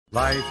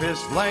Life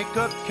is like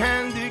a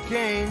candy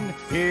cane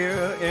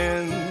here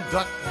in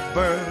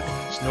Duckburg.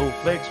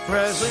 Snowflakes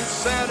present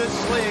Santa's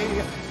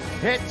sleigh.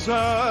 It's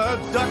a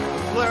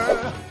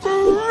duckler.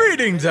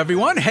 Greetings,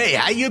 everyone. Hey,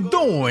 how you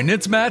doing?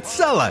 It's Matt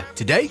Sella.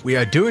 Today, we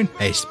are doing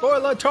a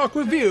spoiler talk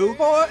review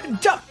for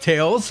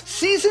DuckTales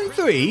Season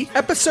 3,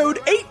 Episode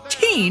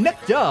 18,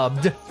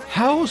 dubbed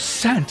How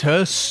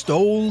Santa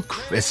Stole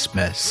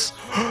Christmas.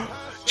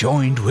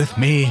 Joined with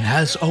me,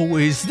 as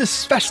always,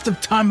 this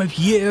festive time of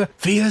year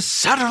via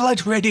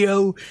satellite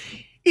radio,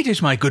 it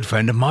is my good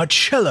friend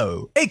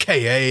Marcello,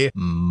 a.k.a.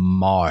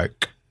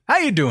 Mark. How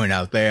you doing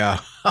out there,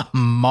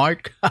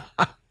 Mark?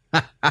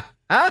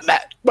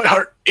 Matt, my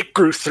heart, it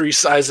grew 3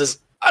 sizes.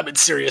 I'm in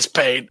serious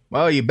pain.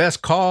 Well, you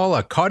best call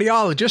a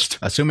cardiologist,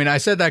 assuming I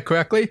said that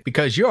correctly,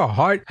 because your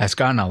heart has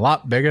gotten a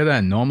lot bigger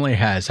than it normally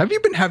has. Have you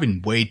been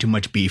having way too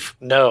much beef?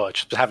 No, I've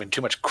just been having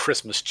too much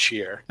Christmas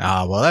cheer.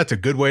 Ah, well, that's a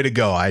good way to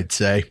go, I'd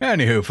say.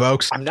 Anywho,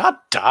 folks. I'm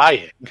not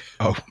dying.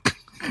 Oh.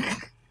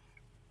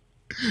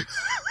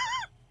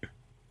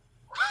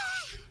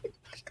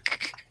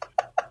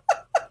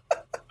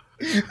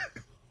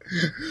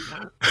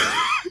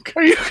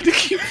 Are you going to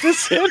keep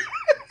this in?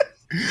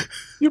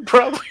 You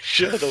probably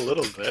should a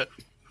little bit.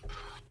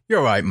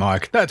 You're right,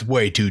 Mark. That's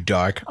way too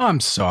dark. I'm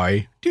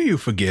sorry. Do you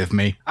forgive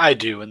me? I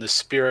do. In the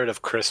spirit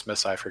of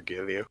Christmas, I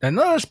forgive you. And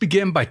let us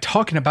begin by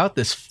talking about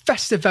this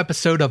festive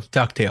episode of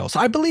DuckTales.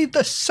 I believe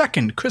the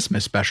second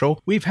Christmas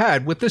special we've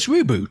had with this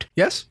reboot.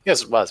 Yes?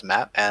 Yes, it was,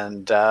 Matt.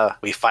 And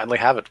we finally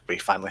have it. We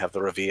finally have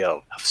the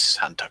reveal of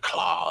Santa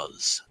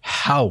Claus.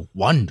 How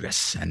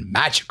wondrous and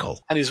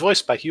magical. And he's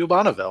voiced by Hugh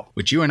Bonneville.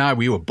 Which you and I,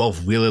 we were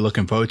both really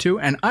looking forward to.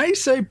 And I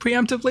say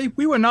preemptively,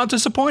 we were not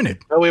disappointed.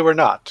 No, we were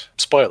not.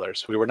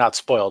 Spoilers. We were not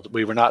spoiled.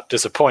 We were not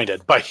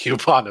disappointed by Hugh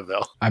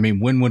Bonneville. I mean,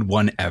 when would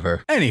one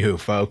ever? Anywho,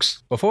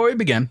 folks, before we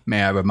begin,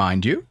 may I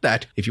remind you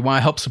that if you want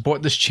to help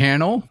support this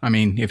channel, I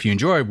mean, if you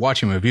enjoy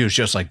watching reviews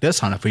just like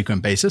this on a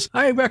frequent basis,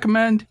 I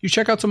recommend you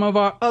check out some of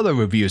our other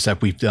reviews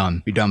that we've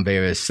done. We've done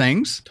various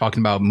things,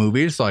 talking about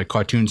movies like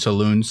Cartoon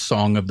Saloon's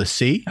Song of the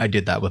Sea. I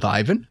did that with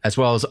Ivan, as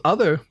well as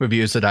other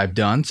reviews that I've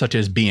done, such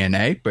as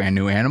BNA, Brand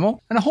New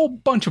Animal, and a whole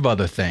bunch of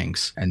other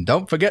things. And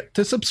don't forget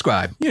to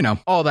subscribe. You know,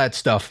 all that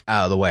stuff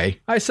out of the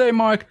way. I say,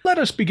 Mark, let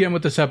us begin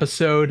with this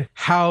episode,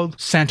 How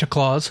Santa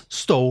Claus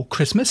Stole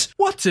Christmas.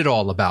 What's it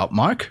all about,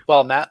 Mark?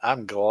 Well, Matt,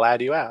 I'm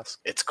glad you asked.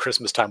 It's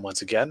Christmas time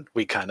once again.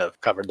 We kind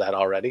of covered that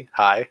already.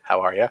 Hi,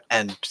 how are you?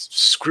 And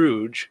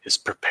Scrooge is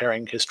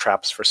preparing his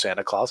traps for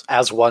Santa Claus,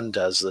 as one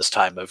does this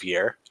time of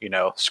year. You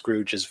know,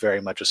 Scrooge is very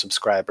much a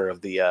subscriber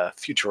of the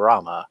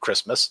Futurama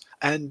Christmas.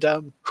 And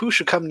who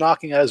should come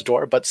knocking at his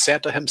door but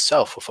Santa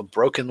himself with a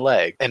broken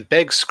leg, and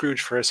begs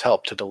Scrooge for his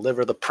help to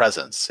deliver the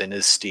presents in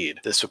his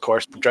stead. This, of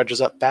course,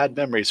 dredges up bad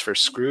memories for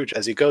Scrooge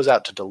as he goes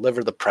out to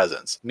deliver the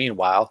presents.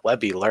 Meanwhile,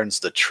 Webby learns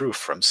the truth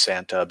from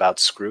Santa about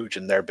Scrooge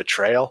and their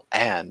betrayal,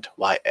 and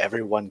why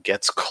everyone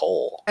gets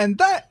coal. And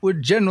that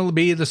would generally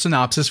be the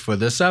synopsis for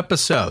this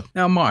episode.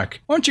 Now,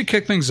 Mark, why don't you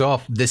kick things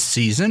off this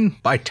season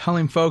by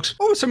telling folks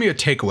what were some of your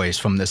takeaways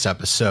from this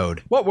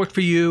episode? What worked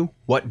for you?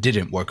 What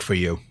didn't work for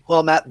you?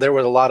 Well, Matt, there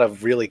were a lot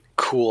of really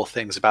cool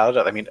things about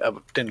it. I mean, I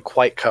didn't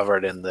quite cover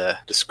it in the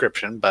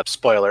description, but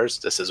spoilers,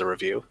 this is a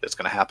review that's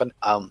going to happen.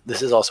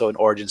 This is also an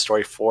origin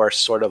story for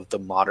sort of the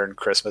modern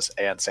Christmas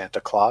and Santa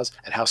Claus,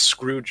 and how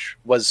Scrooge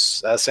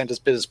was Santa's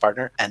business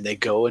partner, and they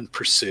go and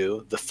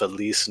pursue the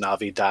Feliz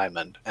Navi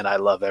Diamond. And I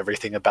love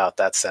everything about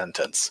that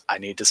sentence. I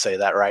need to say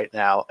that right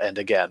now, and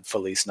again,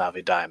 Feliz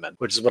Navi Diamond,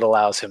 which is what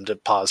allows him to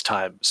pause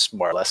time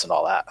more or less and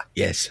all that.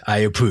 Yes, I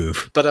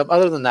approve. But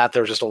other than that,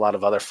 there was just a lot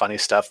of other funny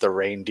stuff. The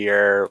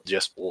reindeer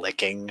just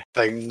licking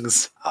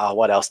things.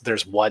 What else?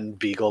 There's one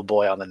Beagle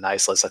boy on the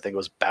nice list. I think it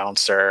was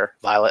Bouncer.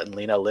 Violet and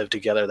Lena live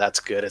together. That's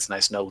good. It's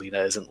nice to know Lena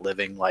isn't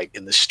living like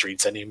in the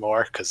streets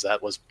anymore, because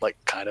that was like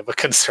kind of a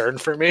concern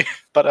for me.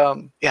 But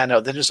yeah,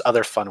 no, then just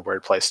other fun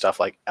wordplay stuff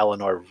like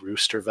Eleanor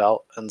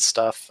Roostervelt and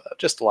stuff.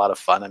 Just a lot of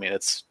fun. I mean,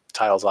 it's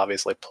title's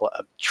obviously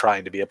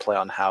trying to be a play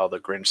on How the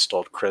Grinch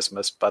Stole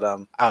Christmas, but I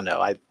don't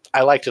know.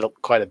 I liked it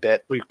quite a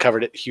bit. We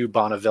covered it. Hugh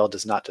Bonneville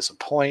does not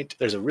disappoint.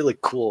 There's a really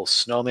cool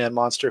snowman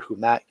monster who,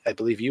 Matt, I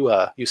believe you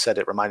said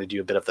it reminded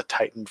you a bit of the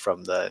Titan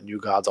from the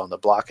New Gods on the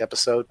Block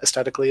episode,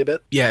 aesthetically a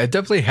bit. Yeah, it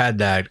definitely had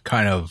that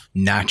kind of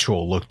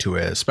natural look to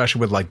it,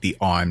 especially with like the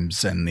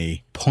arms and the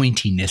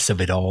pointiness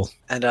of it all.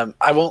 And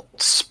I won't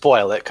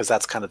spoil it because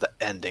that's kind of the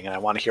ending, and I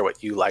want to hear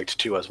what you liked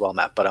too as well,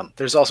 Matt. But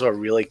there's also a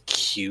really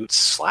cute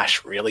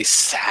 / really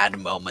sad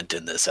moment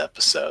in this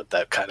episode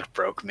that kind of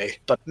broke me.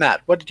 But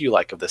Matt, what did you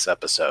like of this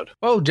episode?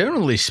 Well,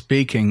 generally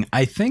speaking,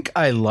 I think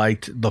I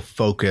liked the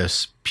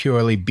focus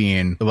purely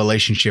being the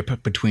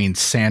relationship between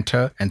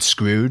Santa and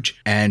Scrooge,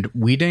 and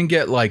we didn't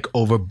get like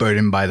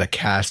overburdened by the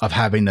cast of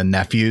having the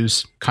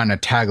nephews kind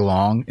of tag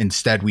along.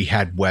 Instead, we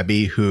had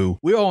Webby, who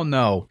we all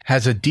know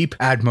has a deep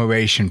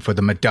admiration for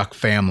the McDuck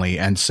family,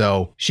 and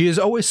so she is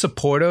always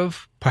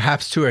supportive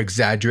perhaps to an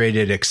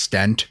exaggerated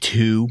extent,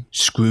 to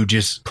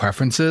Scrooge's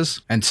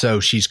preferences. And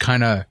so she's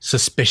kind of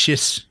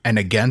suspicious and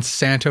against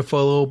Santa for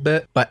a little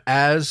bit. But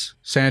as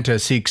Santa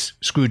seeks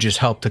Scrooge's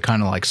help to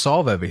kind of like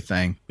solve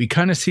everything, we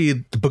kind of see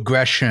the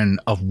progression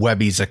of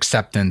Webby's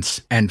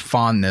acceptance and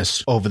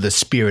fondness over the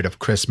spirit of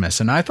Christmas.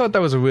 And I thought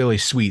that was a really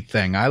sweet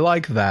thing. I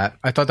like that.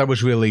 I thought that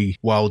was really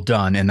well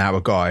done in that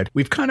regard.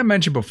 We've kind of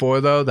mentioned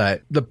before, though,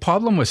 that the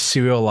problem with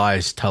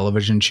serialized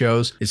television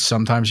shows is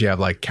sometimes you have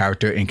like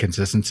character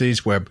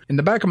inconsistencies where in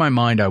the back of my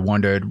mind, I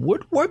wondered,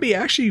 would Webby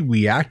actually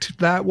react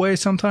that way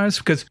sometimes?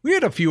 Because we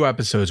had a few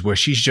episodes where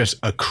she's just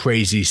a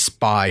crazy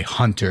spy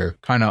hunter,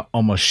 kind of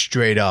almost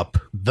straight up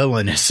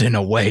villainous in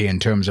a way in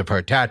terms of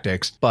her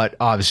tactics, but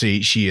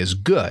obviously she is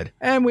good.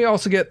 And we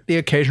also get the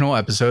occasional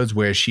episodes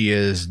where she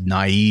is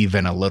naive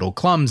and a little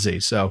clumsy.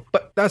 So,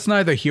 but that's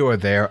neither here or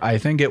there. I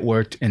think it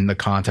worked in the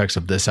context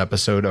of this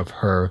episode of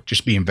her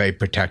just being very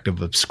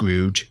protective of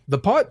Scrooge. The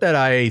part that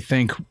I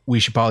think we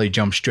should probably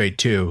jump straight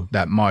to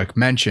that Mark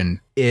mentioned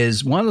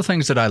is one of the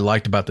things that I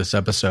liked about this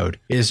episode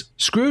is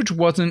Scrooge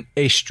wasn't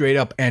a straight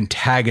up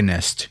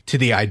antagonist to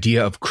the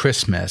idea of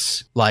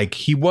Christmas. Like,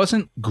 he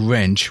wasn't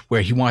Grinch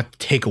where he wanted to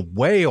take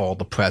away all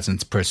the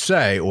presents per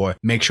se or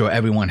make sure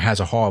everyone has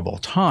a horrible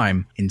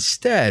time.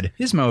 Instead,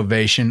 his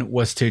motivation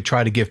was to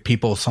try to give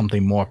people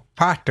something more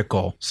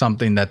practical,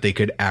 something that they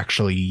could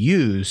actually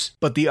use.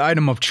 But the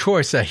item of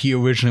choice that he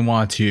originally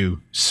wanted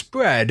to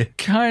spread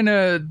kind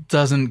of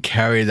doesn't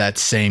carry that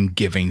same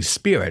giving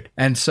spirit.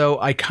 And so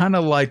I kind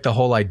of like the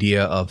whole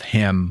idea of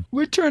him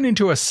returning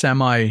to a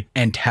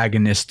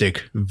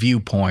semi-antagonistic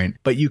viewpoint,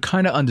 but you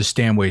kind of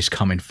understand where he's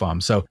coming from.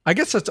 So I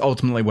guess that's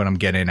ultimately what I'm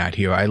getting at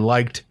here. I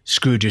liked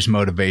Scrooge's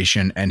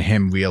motivation and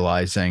him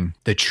realizing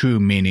the true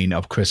meaning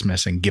of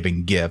Christmas and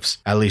giving gifts.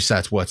 At least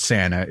that's what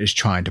Santa is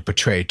trying to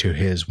portray to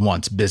his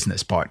once business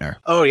partner.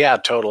 Oh yeah,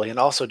 totally. And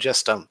also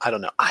just, I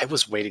don't know, I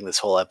was waiting this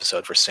whole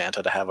episode for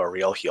Santa to have a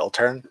real heel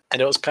turn,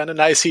 and it was kind of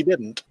nice he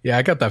didn't. Yeah,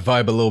 I got that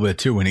vibe a little bit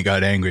too when he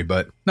got angry,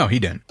 but no, he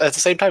didn't. At the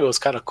same time, it was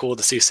kind of cool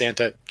to see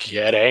Santa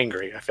get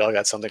angry. I feel like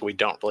that's something we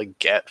don't really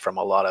get from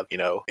a lot of,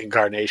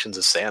 incarnations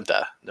of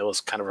Santa. It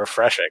was kind of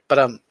refreshing.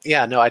 But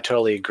yeah, no, I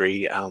totally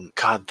agree.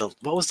 God,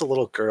 what was the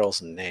little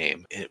girl's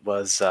name? It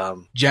was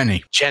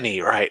Jenny.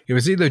 Jenny, right. It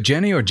was either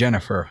Jenny or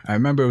Jennifer. I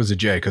remember it was a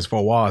J because for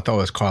a while I thought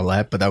it was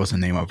Carlette, but that was the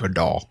name of her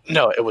doll.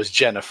 No, it was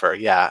Jennifer,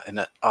 yeah.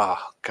 And oh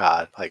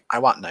God, like I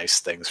want nice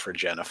things for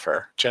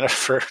Jennifer.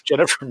 Jennifer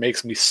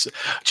makes me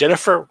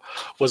Jennifer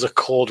was a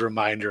cold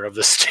reminder of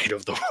the state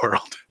of the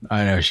world.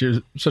 I know, she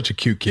was such a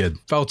cute kid.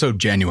 Felt so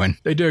genuine.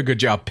 They did a good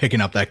job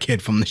picking up that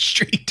kid from the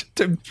street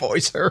to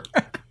voice her.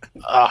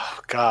 Oh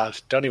God,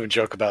 don't even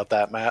joke about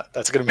that, Matt.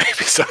 That's gonna make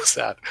me so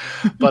sad.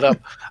 But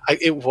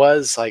it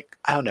was like,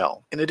 I don't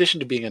know. In addition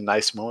to being a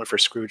nice moment for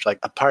Scrooge, like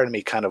a part of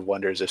me kind of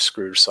wonders if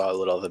Scrooge saw a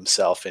little of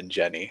himself in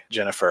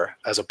Jennifer,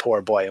 as a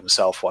poor boy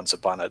himself once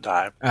upon a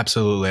time.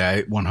 Absolutely,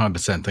 I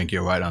 100% think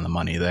you're right on the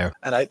money there.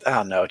 And I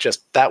don't know,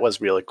 just that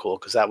was really cool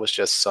because that was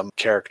just some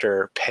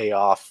character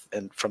payoff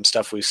and from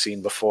stuff we've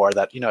seen before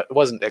that it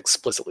wasn't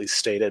explicitly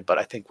stated, but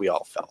I think we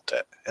all felt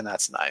it, and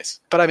that's nice.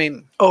 But I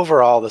mean,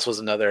 overall, this was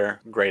another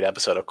great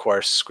episode. Of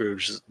course,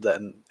 Scrooge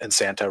and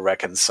Santa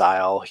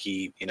reconcile.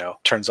 He,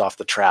 turns off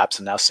the traps,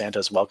 and now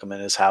Santa's welcome in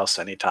his house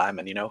anytime.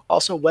 And,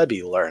 also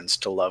Webby learns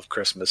to love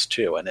Christmas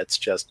too. And it's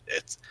just,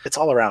 it's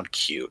all around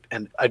cute.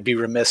 And I'd be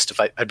remiss if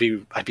I'd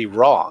be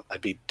wrong.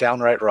 I'd be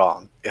downright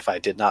wrong if I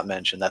did not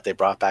mention that they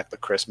brought back the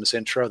Christmas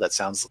intro. That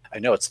sounds, I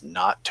know it's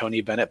not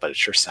Tony Bennett, but it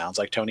sure sounds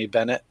like Tony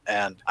Bennett.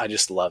 And I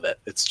just love it.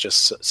 It's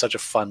just such a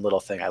fun little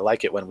thing. I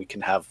like it when we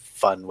can have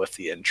fun with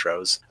the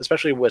intros,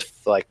 especially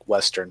with like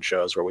Western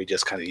shows where we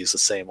just kind of use the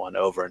same one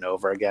over and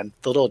over again.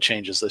 The little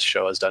changes this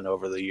show has done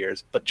over the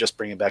years, but just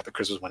bringing back the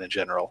Christmas one in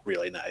general,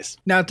 really nice.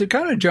 Now, to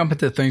kind of jump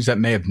into things that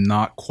may have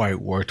not quite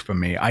worked for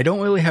me, I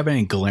don't really have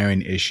any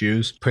glaring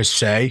issues per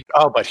se.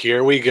 Oh, but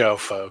here we go,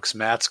 folks.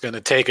 Matt's going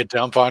to take a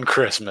dump on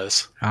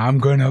Christmas. I'm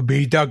going to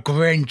be the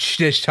Grinch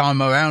this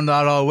time around,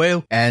 that I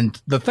will. And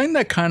the thing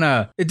that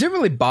it didn't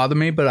really bother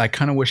me, but I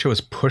kind of wish it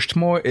was pushed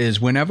more,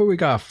 is whenever we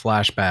got a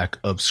flashback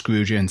of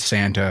Scrooge and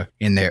Santa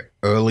in their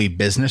early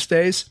business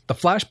days, the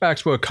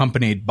flashbacks were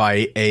accompanied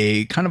by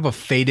a kind of a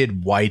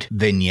faded white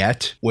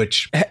vignette,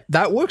 which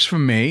that works for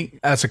me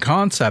as a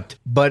concept,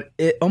 but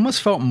it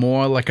almost felt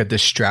more like a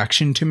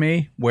distraction to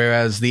me,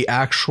 whereas the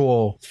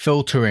actual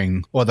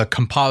filtering or the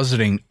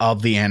compositing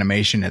of the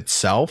animation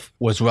itself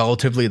was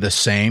relatively the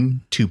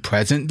same to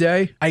present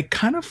day. I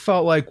kind of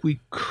felt like we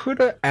could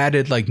have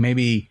added like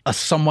maybe a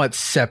somewhat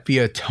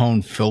sepia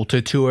tone filter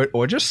to it,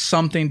 or just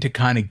something to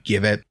kind of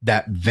give it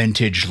that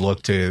vintage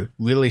look to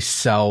really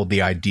sell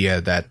the idea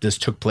that this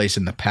took place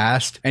in the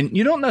past. And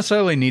you don't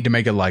necessarily need to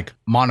make it like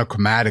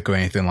monochromatic or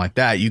anything like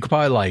that. You could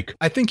probably like,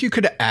 I think you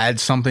could add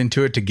something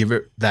to it to give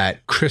it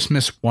that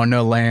Christmas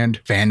Wonderland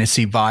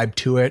fantasy vibe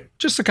to it,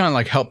 just to kind of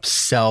like help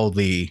sell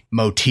the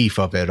motif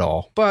of it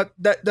all. But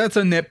that's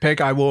a nitpick,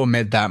 I will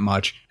admit that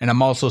much. And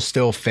I'm also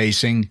still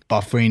facing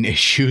buffering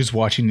issues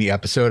watching the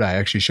episode. I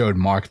actually showed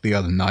Mark the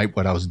other night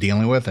what I was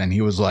dealing with, and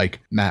he was like,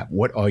 Matt,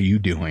 what are you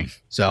doing?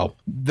 So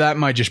that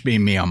might just be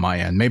me on my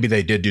end. Maybe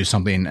they did do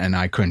something and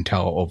I couldn't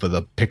tell over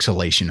the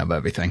pixelation of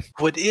everything.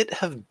 Would it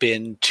have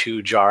been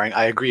too jarring?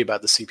 I agree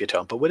about the sepia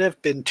tone, but would it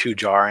have been too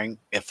jarring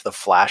if the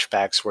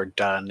flashbacks were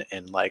done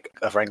in like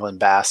a Ranglin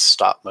Bass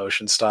stop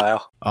motion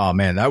style? Oh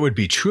man, that would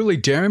be truly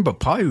daring, but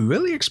probably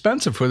really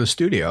expensive for the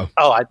studio.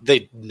 Oh,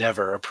 they'd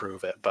never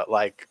approve it. But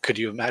like, could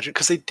you imagine?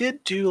 Because they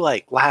did do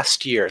like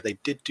last year, they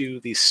did do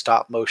these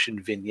stop motion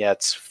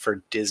vignettes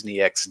for Disney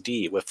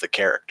XD with the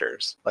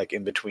characters, like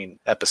in between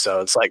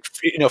episodes, like,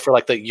 you know, for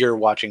like the you're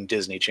watching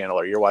Disney Channel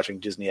or you're watching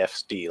Disney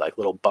XD, like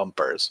little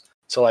bumpers.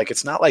 So, like,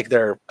 it's not like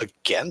they're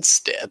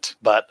against it,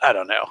 but I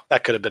don't know.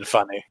 That could have been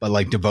funny. But,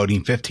 like,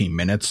 devoting 15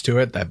 minutes to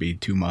it, that'd be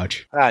too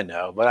much. I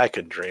know, but I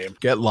could dream.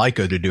 Get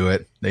Leica to do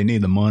it. They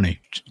need the money.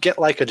 Get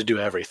Leica to do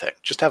everything.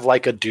 Just have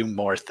Leica do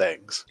more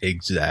things.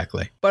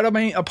 Exactly. But, I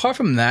mean, apart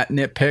from that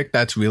nitpick,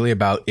 that's really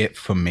about it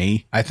for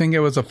me. I think it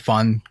was a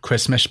fun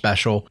Christmas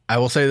special. I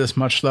will say this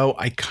much, though.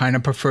 I kind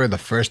of prefer the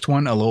first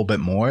one a little bit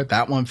more.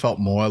 That one felt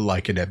more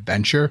like an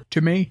adventure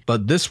to me.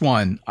 But this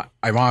one,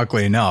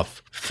 ironically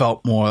enough,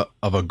 felt more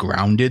of a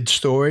grounded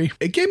story.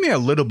 It gave me a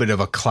little bit of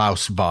a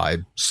Klaus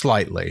vibe,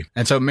 slightly.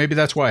 And so maybe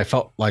that's why I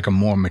felt like a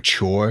more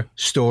mature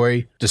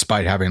story,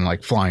 despite having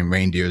like flying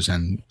reindeers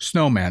and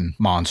snowman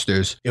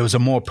monsters. It was a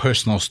more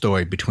personal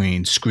story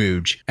between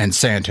Scrooge and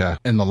Santa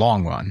in the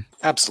long run.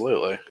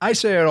 Absolutely. I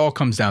say it all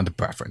comes down to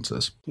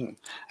preferences. And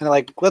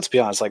like, let's be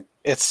honest, like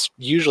it's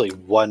usually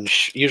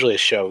usually a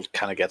show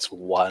kind of gets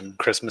one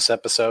Christmas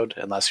episode,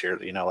 unless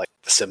you're, you know, like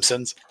The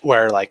Simpsons,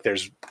 where like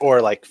there's,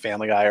 or like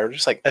Family Guy, or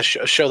just like a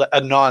show that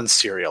a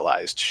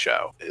non-serialized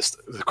show is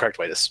the correct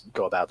way to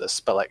go about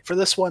this. But like for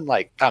this one,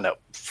 like, I don't know,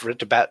 for it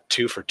to bat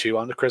 2 for 2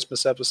 on the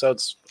Christmas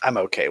episodes, I'm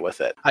okay with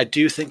it. I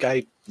do think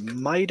I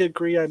might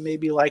agree I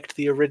maybe liked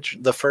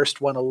the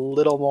first one a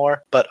little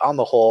more, but on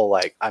the whole,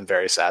 like, I'm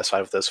very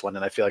satisfied with this one,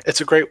 and I feel like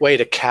it's a great way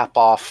to cap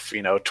off,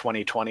 you know,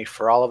 2020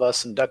 for all of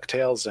us in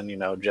DuckTales, and, you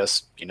know,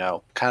 just, you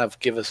know, kind of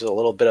give us a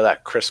little bit of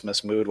that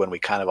Christmas mood when we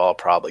kind of all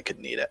probably could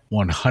need it.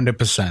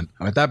 100%. And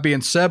with that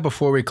being said,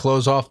 before we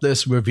close off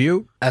this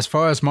review, as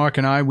far as Mark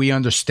and I, we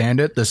understand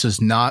it, this is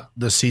not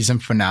the season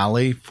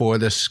finale for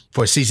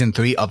season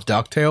 3 of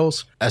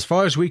DuckTales. As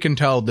far as we can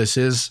tell, this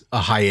is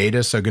a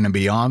hiatus they're going to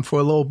be on for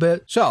a little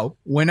bit. So,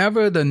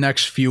 whenever the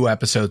next few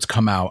episodes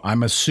come out,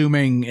 I'm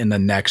assuming in the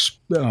next,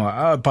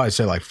 I'd probably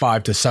say like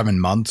 5 to 7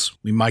 months,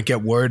 we might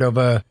get word of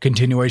a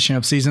continuation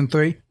of season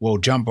 3. We'll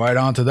jump right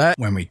onto that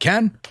when we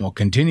can. We'll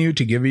continue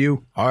to give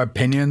you our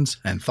opinions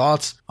and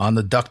thoughts on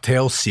the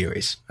DuckTales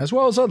series, as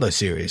well as other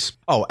series.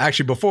 Oh,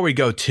 actually, before we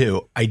go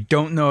too, I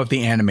don't know if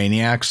the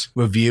Animaniacs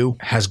review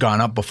has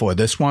gone up before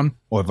this one,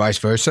 or vice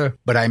versa,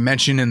 but I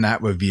mentioned in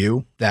that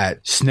review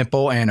that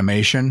Snipple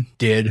Animation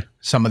did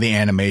some of the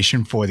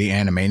animation for the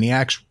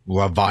Animaniacs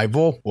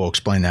revival. We'll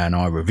explain that in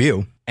our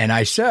review. And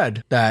I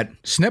said that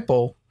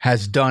Snipple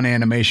has done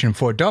animation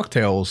for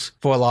DuckTales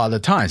for a lot of the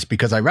times,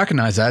 because I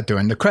recognized that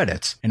during the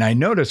credits. And I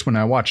noticed when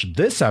I watched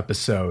this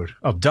episode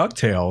of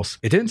DuckTales,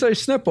 it didn't say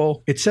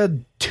Snipple, it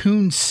said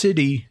Toon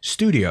City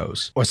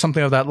Studios or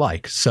something of that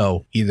like.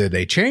 So either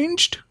they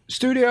changed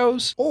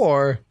studios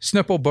or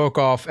Snipple broke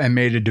off and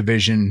made a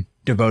division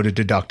devoted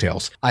to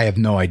DuckTales. I have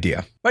no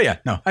idea. But yeah,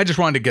 no, I just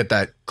wanted to get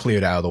that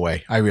cleared out of the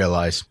way. I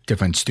realize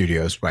different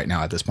studios right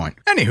now at this point.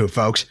 Anywho,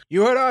 folks,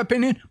 you heard our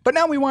opinion, but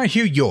now we want to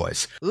hear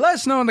yours. Let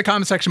us know in the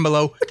comment section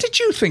below, what did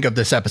you think of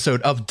this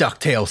episode of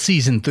DuckTales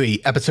Season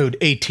 3, Episode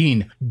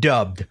 18,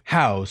 dubbed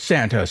How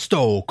Santa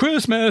Stole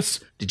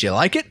Christmas? Did you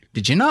like it?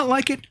 Did you not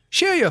like it?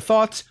 Share your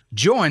thoughts.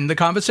 Join the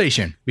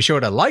conversation. Be sure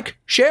to like,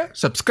 share,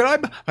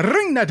 subscribe,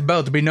 ring that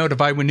bell to be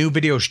notified when new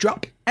videos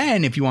drop.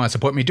 And if you want to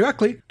support me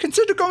directly,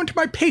 consider going to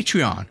my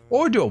Patreon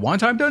or do a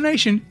one-time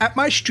donation at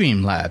my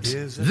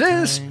Streamlabs.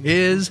 This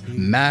is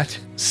Matt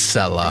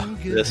Sella.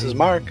 This is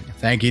Mark.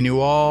 Thanking you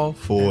all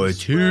for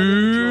tuning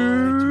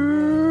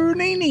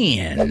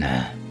in.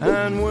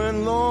 And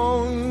when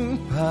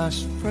long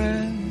past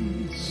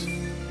friends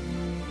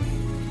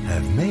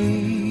have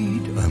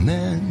made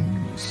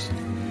amends,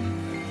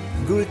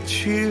 good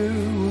cheer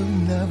will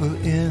never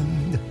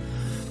end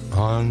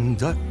on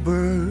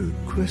Duckburg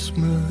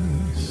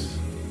Christmas.